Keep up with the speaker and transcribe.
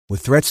With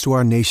threats to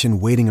our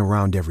nation waiting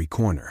around every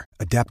corner,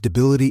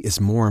 adaptability is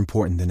more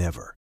important than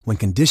ever. When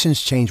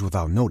conditions change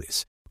without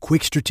notice,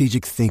 quick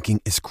strategic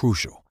thinking is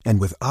crucial.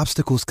 And with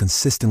obstacles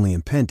consistently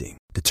impending,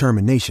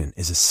 determination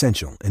is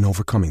essential in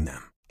overcoming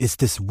them. It's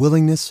this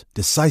willingness,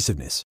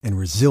 decisiveness, and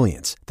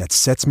resilience that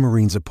sets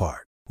Marines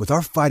apart. With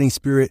our fighting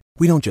spirit,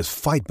 we don't just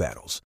fight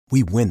battles,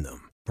 we win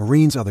them.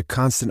 Marines are the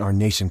constant our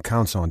nation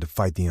counts on to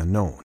fight the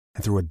unknown.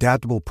 And through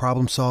adaptable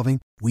problem solving,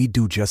 we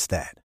do just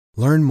that.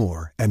 Learn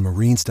more at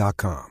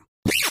marines.com.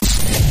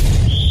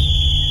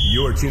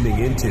 You're tuning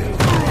into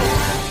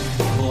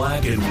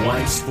Black and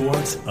White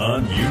Sports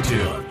on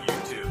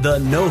YouTube. The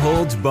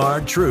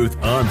no-holds-barred truth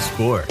on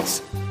sports.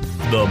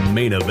 The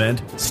main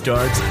event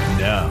starts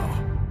now.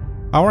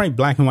 All right,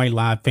 Black and White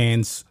Live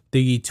fans,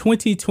 the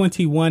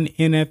 2021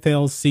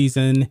 NFL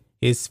season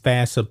is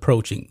fast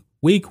approaching.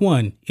 Week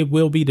 1, it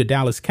will be the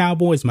Dallas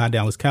Cowboys, my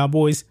Dallas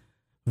Cowboys,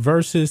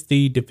 versus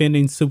the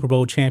defending Super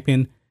Bowl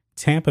champion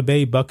Tampa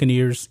Bay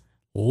Buccaneers,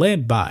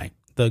 led by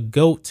the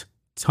GOAT,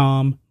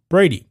 Tom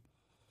Brady.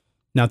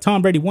 Now,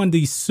 Tom Brady won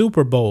the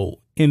Super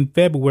Bowl in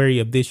February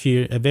of this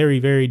year, a very,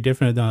 very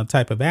different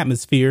type of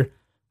atmosphere.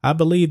 I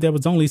believe there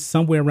was only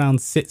somewhere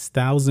around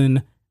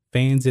 6,000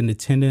 fans in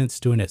attendance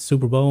during that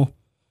Super Bowl.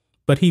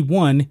 But he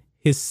won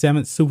his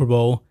 7th Super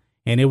Bowl,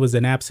 and it was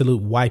an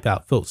absolute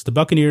wipeout, folks. The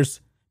Buccaneers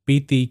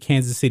beat the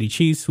Kansas City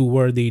Chiefs, who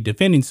were the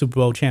defending Super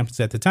Bowl champions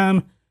at the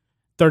time,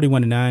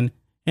 31-9,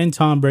 and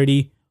Tom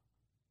Brady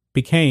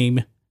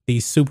became the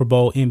Super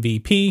Bowl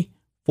MVP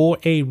for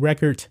a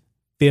record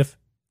 5th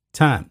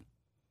time.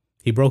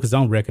 He broke his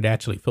own record,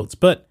 actually, folks.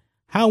 But,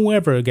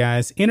 however,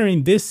 guys,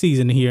 entering this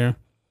season here,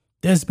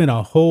 there's been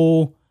a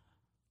whole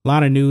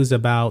lot of news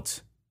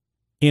about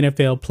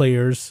NFL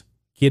players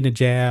getting a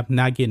jab,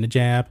 not getting a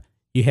jab.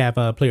 You have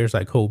players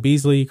like Cole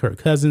Beasley, Kirk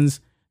Cousins.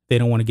 They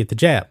don't want to get the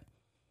jab.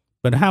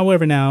 But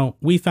however, now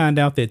we find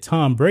out that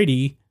Tom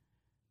Brady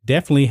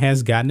definitely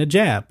has gotten a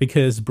jab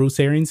because Bruce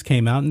Arians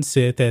came out and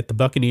said that the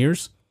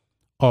Buccaneers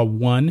are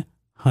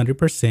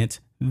 100%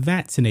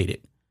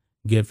 vaccinated.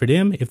 Good for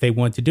them. If they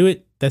want to do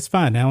it, that's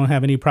fine. I don't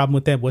have any problem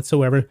with that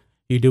whatsoever.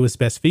 You do what's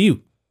best for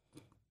you.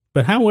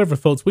 But however,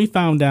 folks, we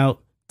found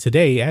out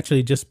today,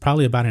 actually just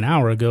probably about an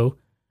hour ago,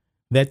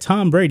 that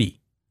Tom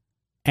Brady,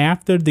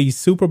 after the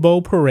Super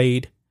Bowl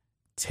parade,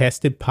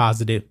 tested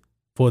positive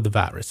for the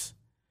virus.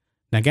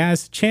 Now,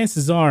 guys,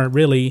 chances are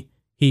really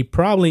he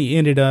probably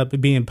ended up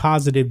being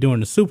positive during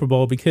the Super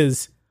Bowl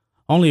because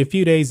only a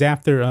few days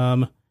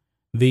after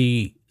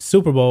the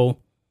Super Bowl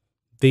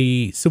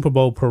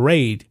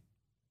parade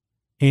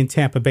in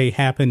Tampa Bay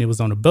happened. It was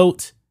on a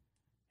boat.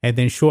 And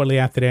then shortly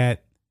after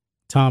that,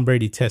 Tom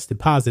Brady tested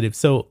positive.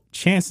 So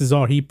chances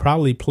are he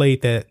probably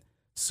played that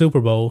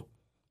Super Bowl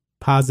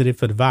positive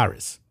for the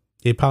virus.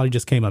 It probably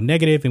just came up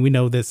negative, and we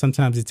know that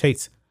sometimes it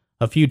takes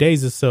a few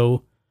days or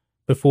so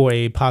before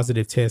a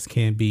positive test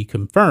can be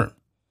confirmed.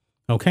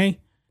 Okay?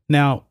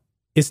 Now,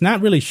 it's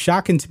not really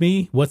shocking to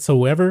me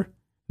whatsoever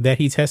that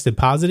he tested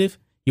positive.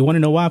 You want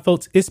to know why,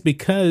 folks? It's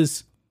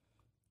because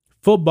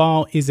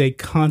football is a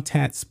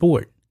contact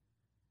sport.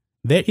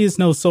 There is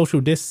no social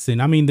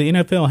distancing. I mean, the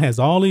NFL has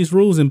all these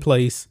rules in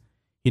place.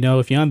 You know,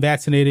 if you're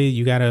unvaccinated,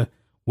 you got to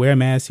wear a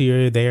mask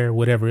here, there,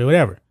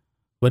 whatever.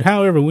 But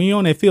however, when you're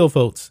on that field,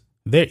 folks,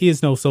 there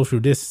is no social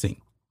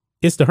distancing.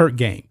 It's the hurt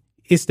game.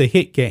 It's the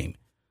hit game.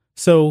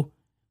 So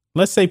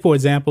let's say, for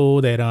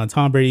example, that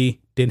Tom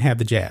Brady didn't have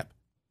the jab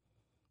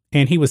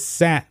and he was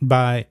sat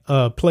by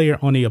a player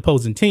on the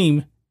opposing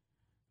team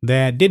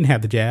that didn't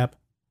have the jab.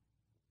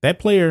 That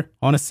player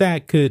on a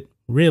sack could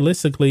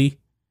realistically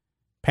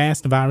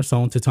pass the virus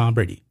on to Tom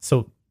Brady.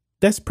 So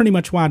that's pretty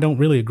much why I don't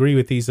really agree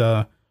with these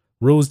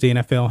rules the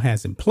NFL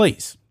has in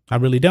place. I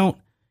really don't.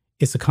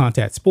 It's a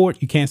contact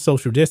sport. You can't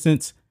social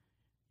distance.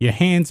 Your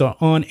hands are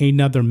on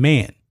another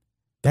man.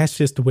 That's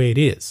just the way it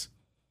is.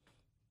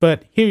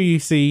 But here you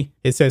see,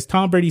 it says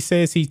Tom Brady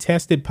says he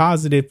tested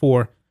positive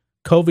for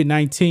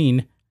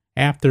COVID-19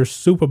 after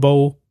Super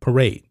Bowl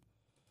parade.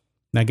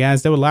 Now,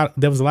 guys, there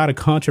was a lot of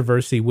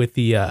controversy with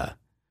the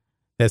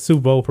that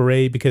Super Bowl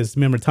parade because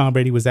remember Tom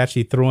Brady was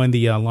actually throwing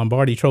the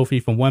Lombardi Trophy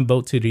from one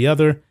boat to the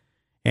other,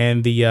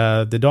 and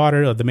the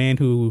daughter of the man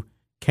who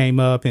came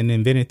up and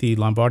invented the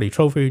Lombardi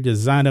Trophy, the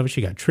design of it,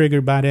 she got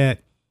triggered by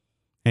that.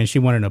 And she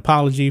wanted an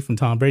apology from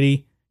Tom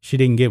Brady. She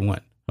didn't get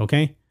one.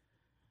 Okay.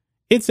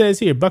 It says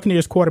here,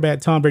 Buccaneers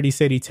quarterback Tom Brady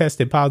said he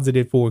tested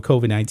positive for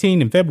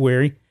COVID-19 in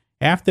February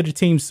after the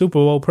team's Super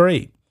Bowl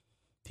parade.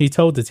 He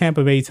told the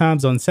Tampa Bay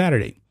Times on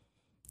Saturday.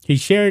 He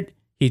shared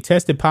he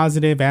tested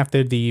positive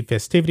after the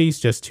festivities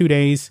just 2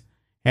 days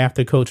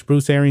after Coach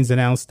Bruce Arians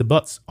announced the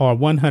Bucs are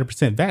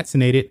 100%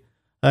 vaccinated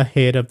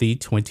ahead of the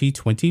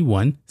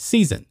 2021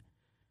 season.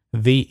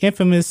 The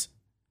infamous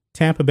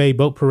Tampa Bay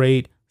boat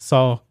parade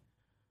saw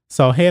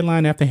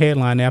headline after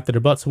headline after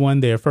the Bucs won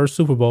their first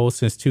Super Bowl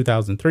since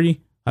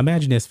 2003.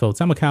 Imagine this,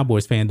 folks. I'm a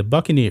Cowboys fan. The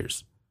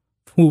Buccaneers,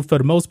 who for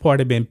the most part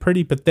have been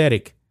pretty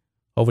pathetic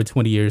over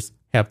 20 years,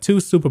 have 2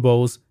 Super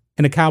Bowls,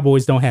 and the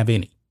Cowboys don't have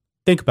any.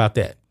 Think about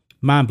that.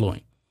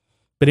 Mind-blowing.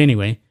 But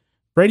anyway,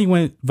 Brady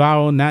went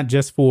viral not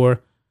just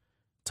for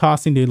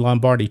tossing the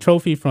Lombardi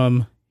trophy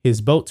from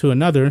his boat to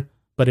another,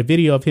 but a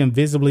video of him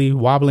visibly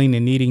wobbling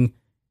and needing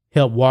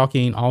help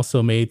walking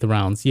also made the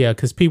rounds. Yeah,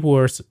 because people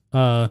were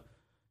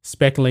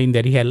speculating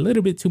that he had a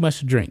little bit too much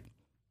to drink.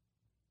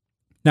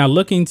 Now,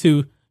 looking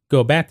to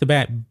go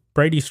back-to-back,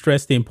 Brady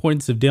stressed the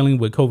importance of dealing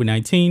with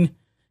COVID-19,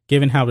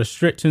 given how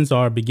restrictions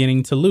are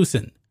beginning to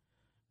loosen.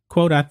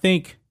 Quote, I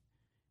think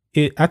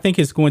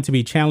it's going to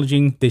be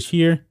challenging this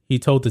year, he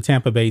told the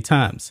Tampa Bay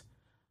Times.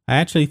 I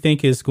actually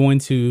think it's going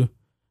to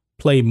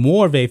play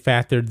more of a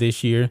factor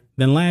this year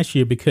than last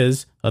year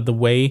because of the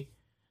way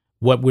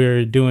what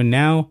we're doing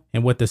now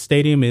and what the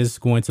stadium is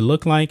going to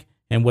look like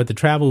and what the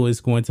travel is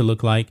going to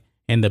look like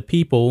and the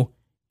people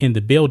in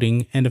the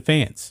building and the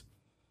fans.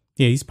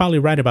 Yeah, he's probably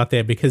right about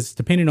that because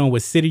depending on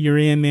what city you're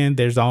in, man,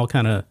 there's all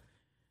kind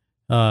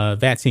of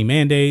vaccine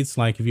mandates.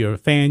 Like if you're a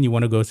fan, you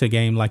want to go to a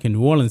game like in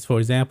New Orleans, for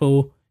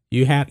example,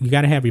 you got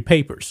to have your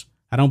papers.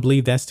 I don't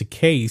believe that's the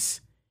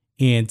case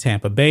in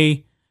Tampa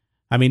Bay.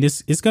 I mean,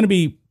 it's going to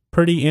be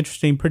pretty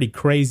interesting, pretty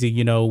crazy,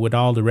 you know, with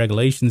all the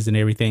regulations and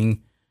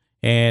everything.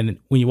 And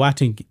when you're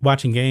watching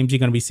games, you're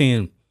going to be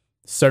seeing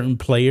certain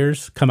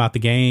players come out the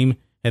game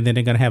and then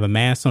they're going to have a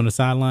mask on the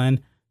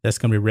sideline. That's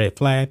going to be a red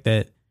flag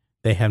that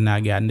they have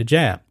not gotten the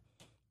jab.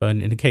 But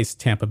in the case of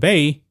Tampa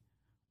Bay,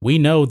 we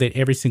know that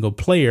every single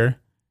player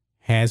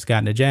has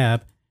gotten a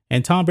jab.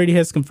 And Tom Brady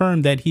has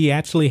confirmed that he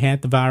actually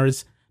had the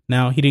virus.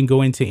 Now, he didn't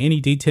go into any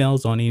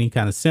details on any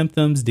kind of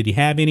symptoms. Did he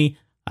have any?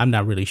 I'm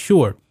not really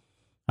sure.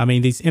 I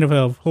mean, these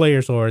NFL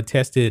players are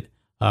tested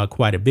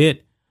quite a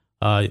bit.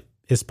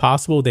 It's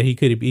possible that he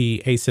could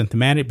be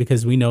asymptomatic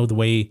because we know the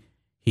way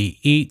he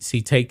eats.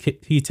 He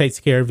takes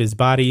care of his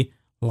body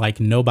like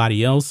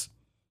nobody else.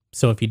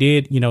 So if he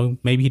did, you know,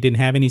 maybe he didn't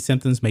have any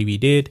symptoms. Maybe he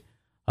did.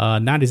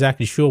 Not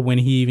exactly sure when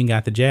he even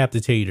got the jab,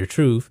 to tell you the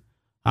truth.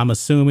 I'm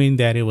assuming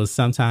that it was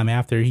sometime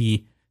after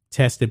he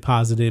tested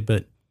positive,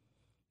 but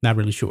not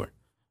really sure.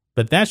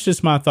 But that's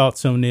just my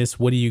thoughts on this.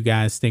 What do you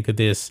guys think of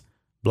this?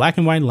 Black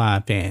and White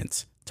Live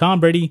fans. Tom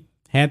Brady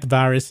had the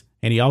virus,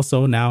 and he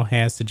also now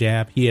has the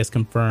jab. He has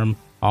confirmed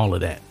all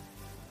of that.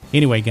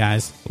 Anyway,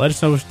 guys, let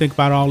us know what you think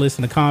about all this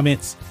in the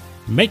comments.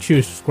 Make sure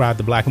you subscribe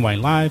to Black and White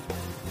Live,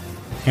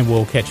 and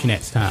we'll catch you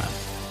next time.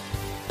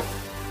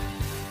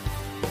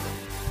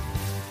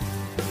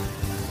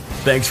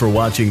 Thanks for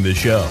watching the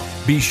show.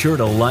 Be sure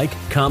to like,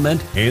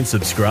 comment, and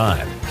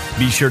subscribe.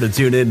 Be sure to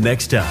tune in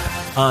next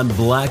time on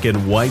Black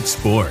and White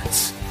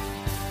Sports.